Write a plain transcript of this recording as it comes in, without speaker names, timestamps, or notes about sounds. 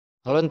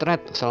Halo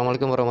internet,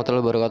 assalamualaikum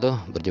warahmatullahi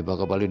wabarakatuh. Berjumpa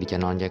kembali di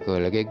channel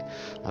lagi.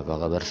 Apa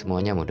kabar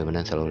semuanya?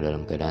 Mudah-mudahan selalu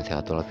dalam keadaan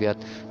sehat walafiat,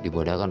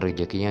 dimudahkan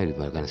rezekinya,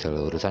 dimudahkan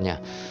seluruh urusannya.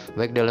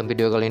 Baik, dalam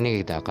video kali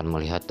ini kita akan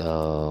melihat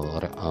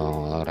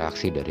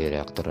reaksi dari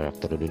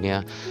reaktor-reaktor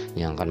dunia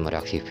yang akan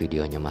mereaksi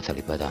videonya Mas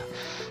Alip.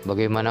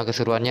 Bagaimana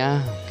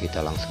keseruannya?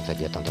 Kita langsung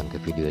saja tonton ke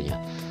videonya.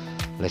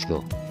 Let's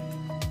go.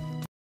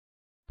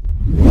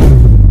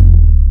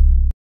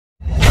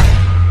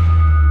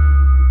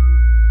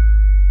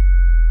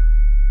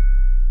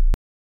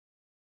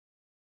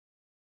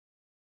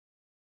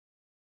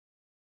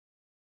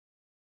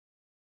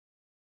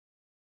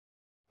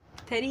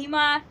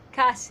 Terima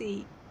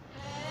kasih.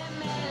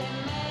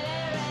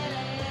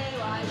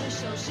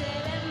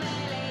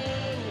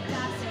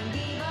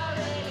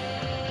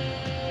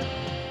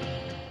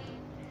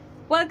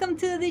 Welcome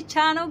to the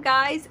channel,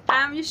 guys.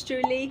 I'm yours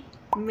truly,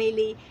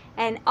 Millie,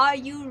 and are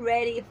you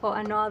ready for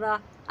another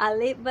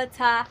Alip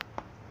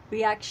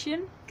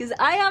reaction? Because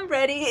I am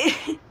ready.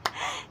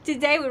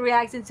 Today we're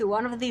reacting to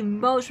one of the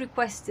most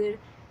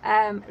requested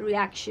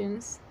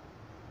reactions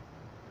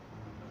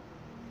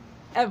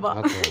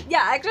ever. Okay.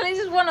 Yeah, actually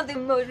this is one of the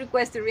most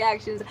requested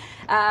reactions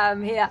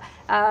here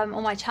on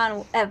my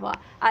channel ever,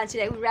 and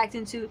today we're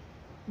reacting to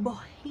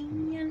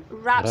Bohemian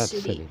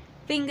Rhapsody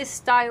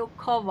fingerstyle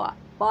cover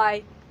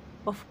by,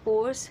 of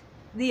course,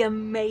 the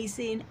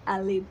amazing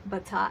Alip,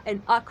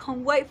 and I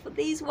can't wait for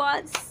these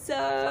ones.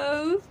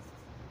 So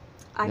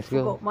I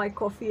forgot my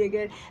coffee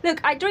again.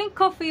 Look, I drink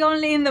coffee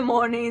only in the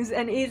mornings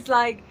and it's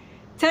like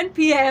 10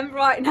 p.m.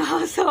 right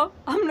now, so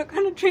I'm not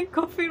gonna drink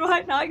coffee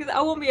right now because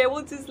I won't be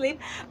able to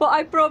sleep, but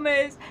I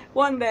promise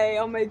one day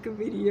I'll make a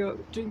video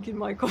drinking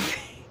my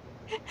coffee.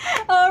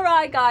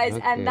 Alright guys,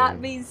 okay. And that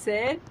being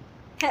said,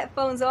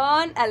 headphones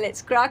on and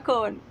let's crack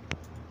on.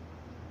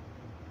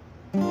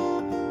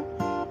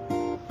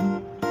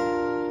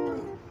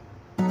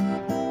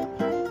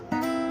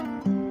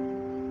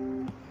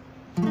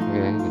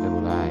 Oke, kita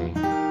mulai.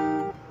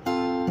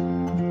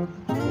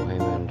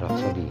 Bohemian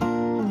Rhapsody,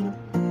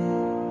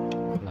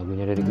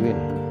 lagunya dari Queen.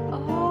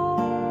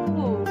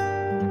 Oh,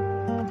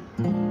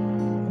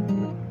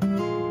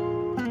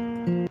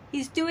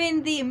 he's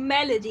doing the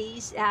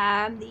melodies,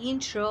 the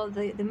intro,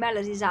 the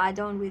melodies are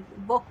done with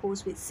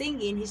vocals, with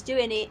singing. He's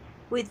doing it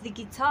with the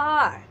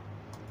guitar.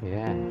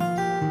 Yeah.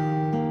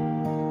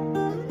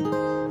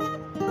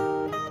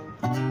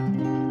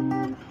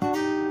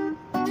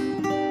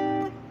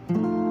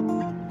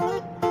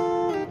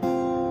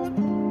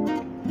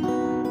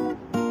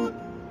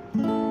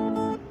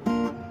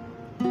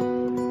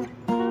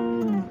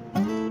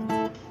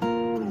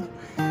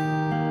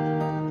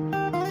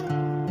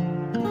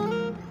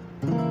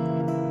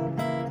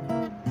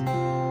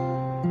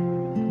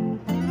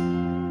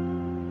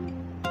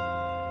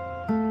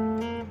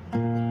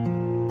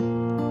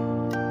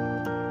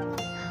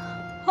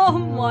 Oh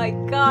my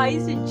god,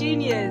 he's a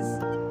genius.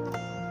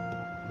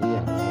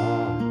 Iya.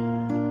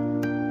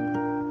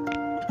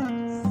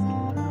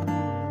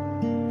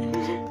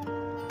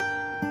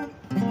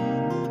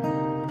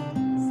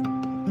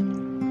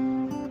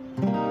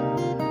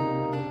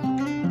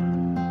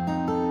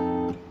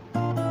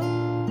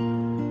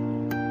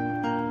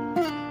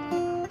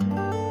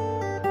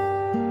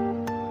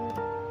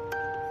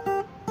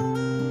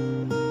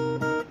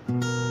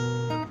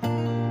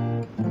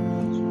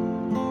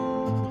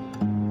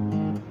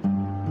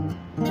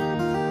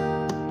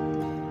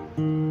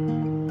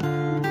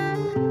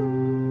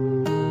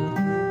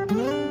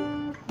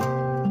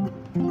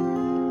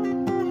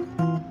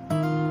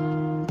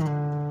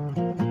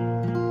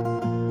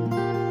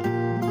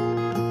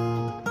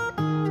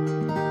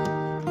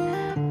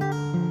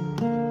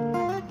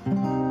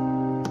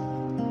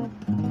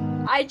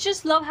 I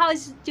just love how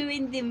he's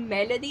doing the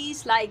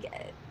melodies, like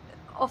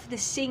of the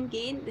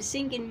singing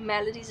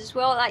melodies as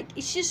well. Like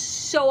it's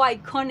just so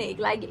iconic.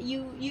 Like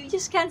you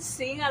just can't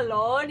sing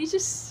alone. It's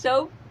just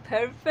so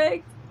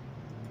perfect.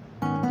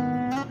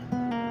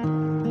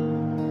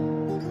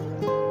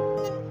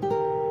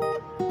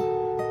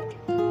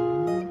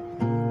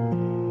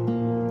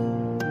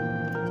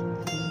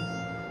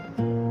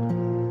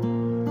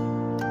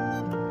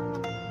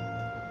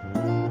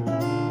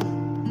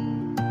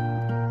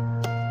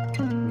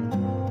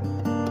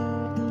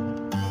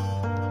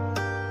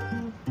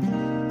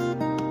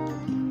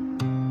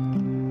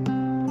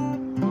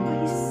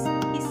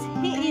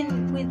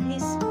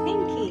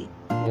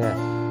 Yes.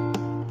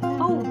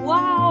 Oh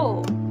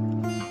wow!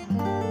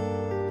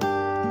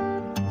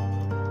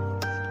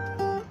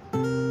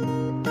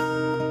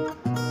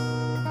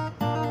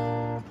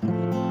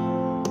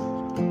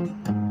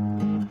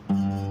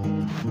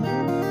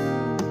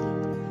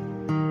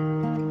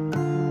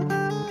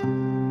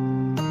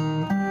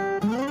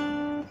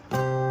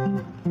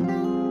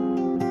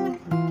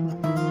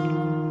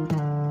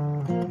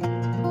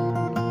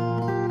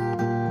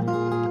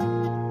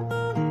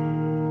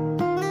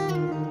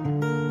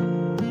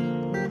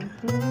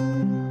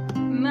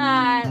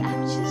 Man,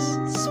 I'm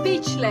just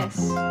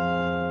speechless.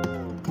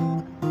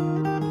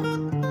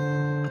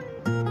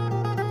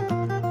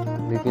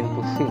 Bikin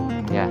pusing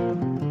ya.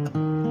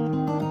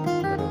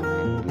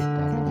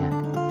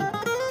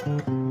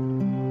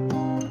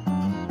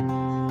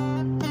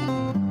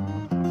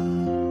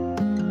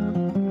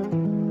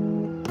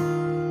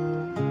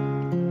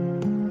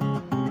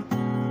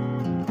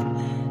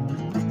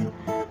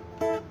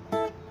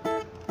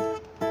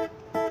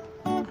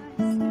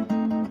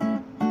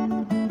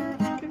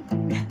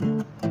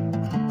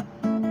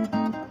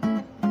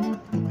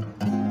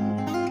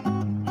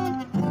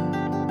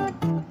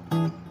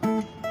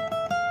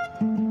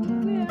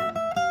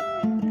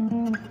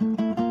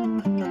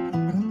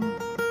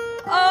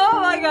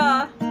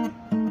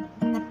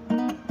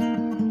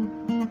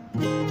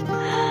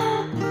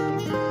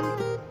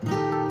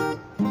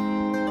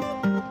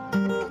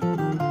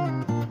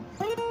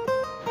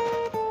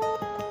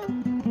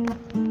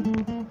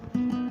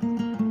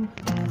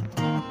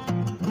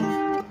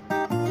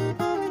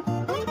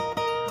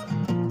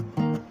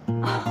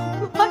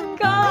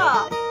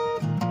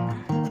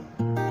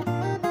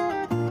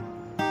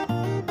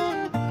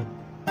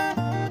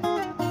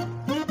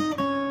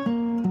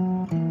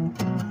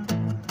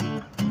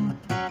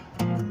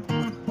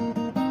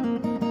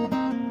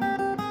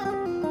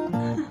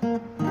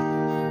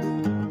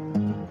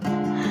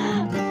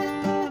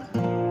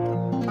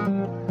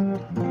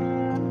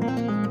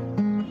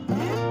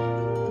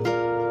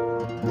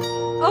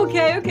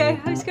 Okay,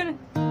 I was gonna.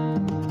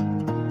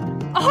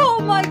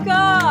 Oh my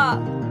god!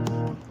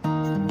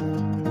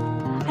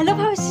 I love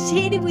how it's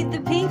hit it with the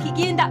pinky,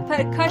 giving that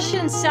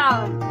percussion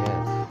sound.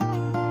 Yes.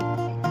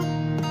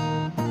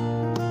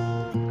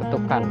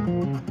 Ketukan.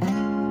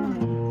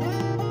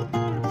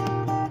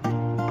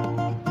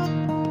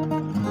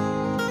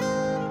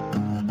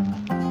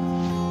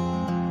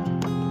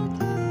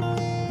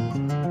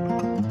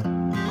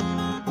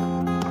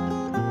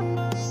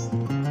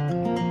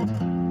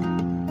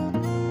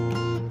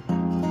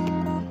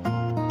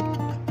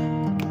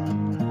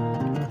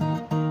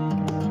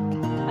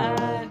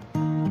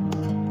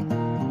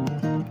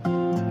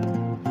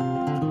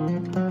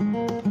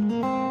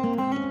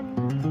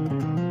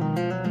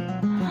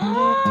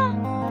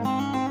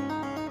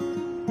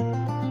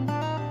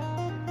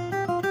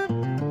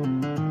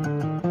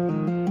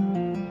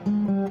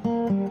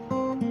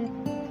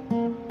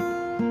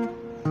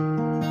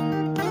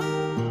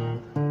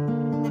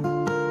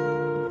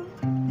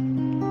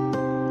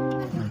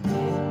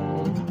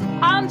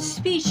 I'm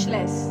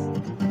speechless.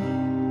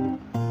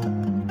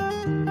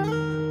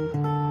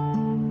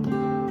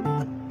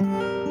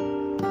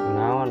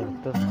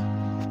 Naon tuh?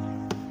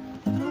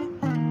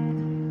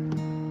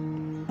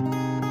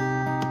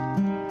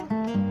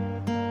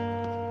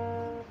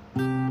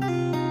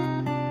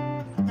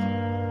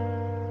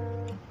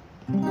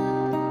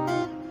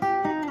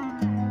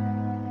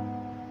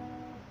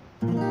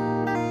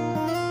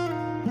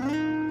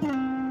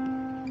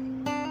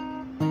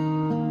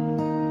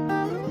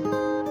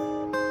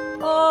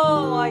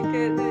 Oh my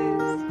goodness.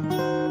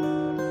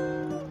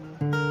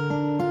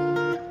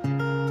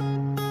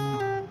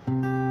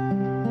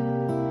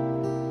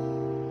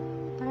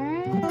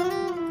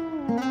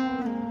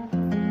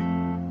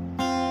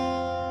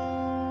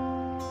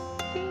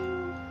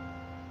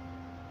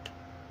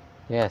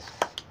 Yes.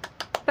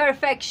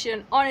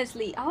 Perfection.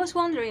 Honestly, I was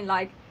wondering,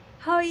 like,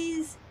 how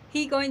is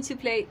he going to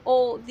play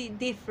all the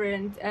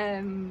different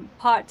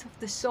parts of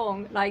the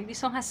song? Like, the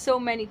song has so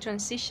many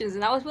transitions,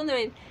 and I was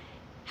wondering,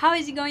 how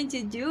is he going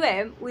to do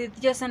it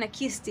with just an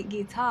acoustic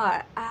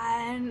guitar?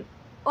 And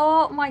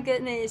oh my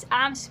goodness,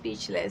 I'm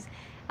speechless.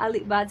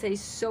 Alip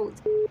is so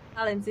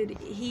talented.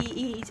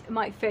 He is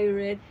my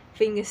favorite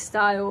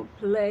fingerstyle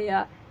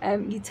player,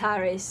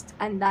 guitarist,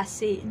 and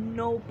that's it.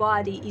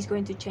 Nobody is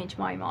going to change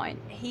my mind.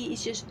 He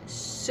is just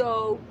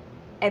so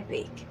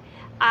epic.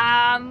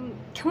 Can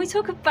we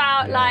talk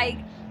about like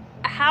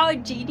how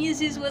genius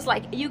this was?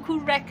 Like, you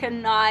could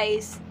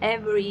recognize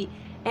every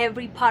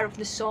part of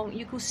the song.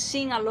 You could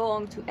sing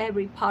along to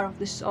every part of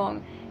the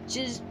song.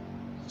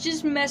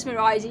 Just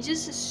mesmerizing,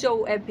 just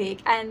so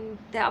epic. And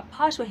there are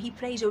parts where he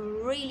plays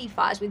really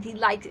fast, with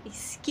his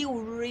skill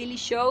really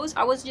shows.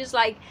 I was just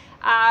like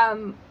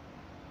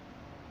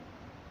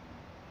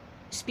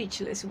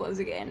speechless once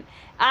again.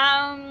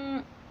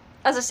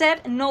 As I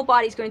said,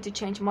 nobody's going to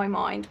change my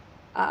mind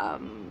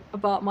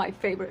about my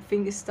favorite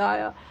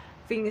fingerstyle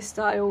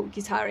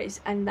guitarist,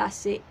 and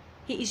that's it.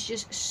 He is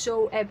just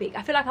so epic.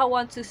 I feel like I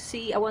want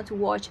to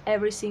watch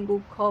every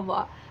single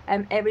cover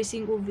and every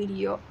single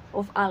video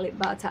of Alip,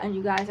 and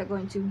you guys are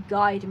going to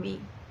guide me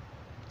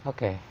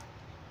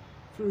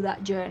through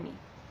that journey.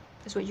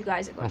 That's what you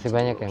guys are going to do,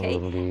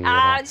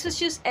 okay? This was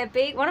just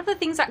epic. One of the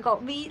things that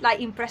got me, like,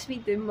 impressed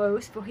me the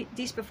most for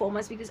this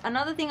performance, because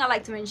another thing I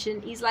like to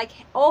mention is, like,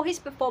 all his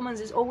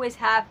performances always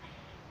have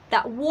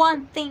that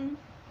one thing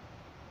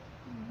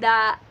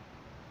that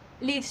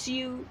leaves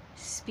you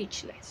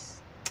speechless.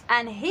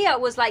 And here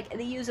was like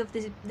the use of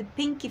the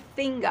pinky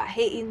finger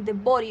hitting the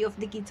body of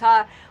the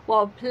guitar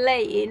while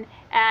playing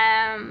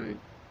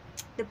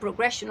the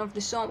progression of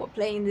the song, or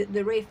playing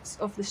the riffs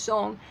of the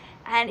song,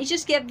 and it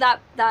just gave that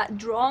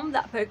drum,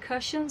 that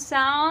percussion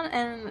sound,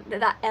 and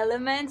that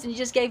element, and it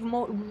just gave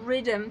more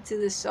rhythm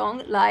to the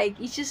song. Like,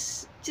 it's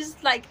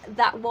just like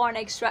that one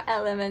extra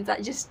element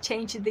that just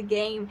changed the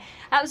game.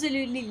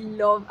 Absolutely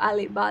love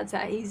Alip.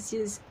 He's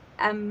just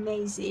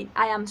amazing.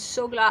 I am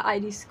so glad I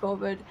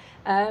discovered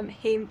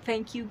him.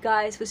 Thank you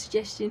guys for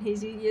suggesting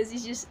his videos.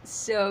 He's just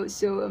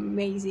so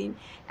amazing,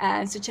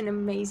 and such an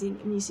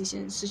amazing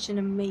musician, such an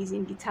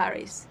amazing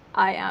guitarist.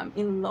 I am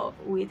in love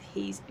with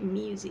his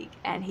music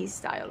and his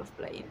style of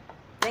playing.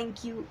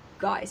 Thank you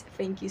guys,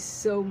 thank you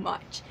so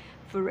much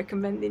for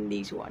recommending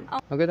this one.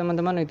 Oke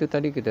teman-teman, itu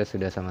tadi kita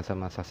sudah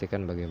sama-sama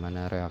saksikan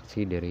bagaimana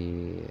reaksi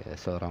dari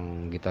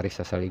seorang gitaris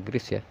asal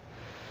Inggris ya,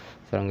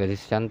 seorang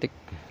gadis cantik,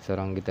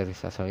 seorang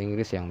gitaris asal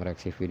Inggris yang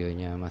mereaksi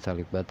videonya Mas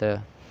Alip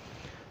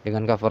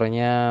dengan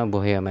covernya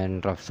Bohemian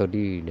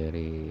Rhapsody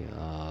dari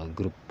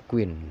grup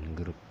Queen,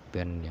 grup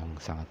band yang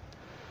sangat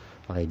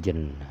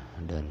legend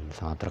dan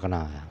sangat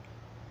terkenal.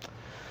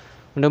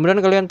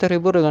 Mudah-mudahan kalian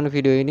terhibur dengan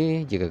video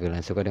ini. Jika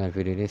kalian suka dengan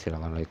video ini,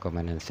 silahkan like,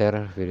 comment, dan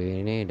share video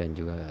ini, dan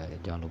juga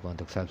jangan lupa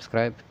untuk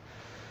subscribe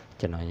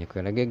channelnya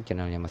Klik,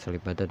 channelnya Mas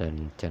Alip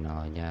dan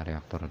channelnya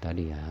Reaktor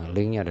tadi ya.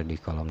 Linknya ada di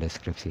kolom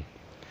deskripsi.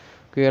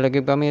 Oke,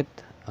 lagi pamit.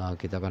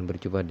 Kita akan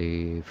berjumpa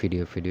di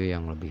video-video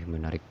yang lebih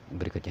menarik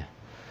berikutnya.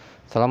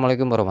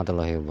 Assalamualaikum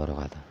warahmatullahi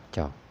wabarakatuh.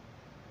 Ciao.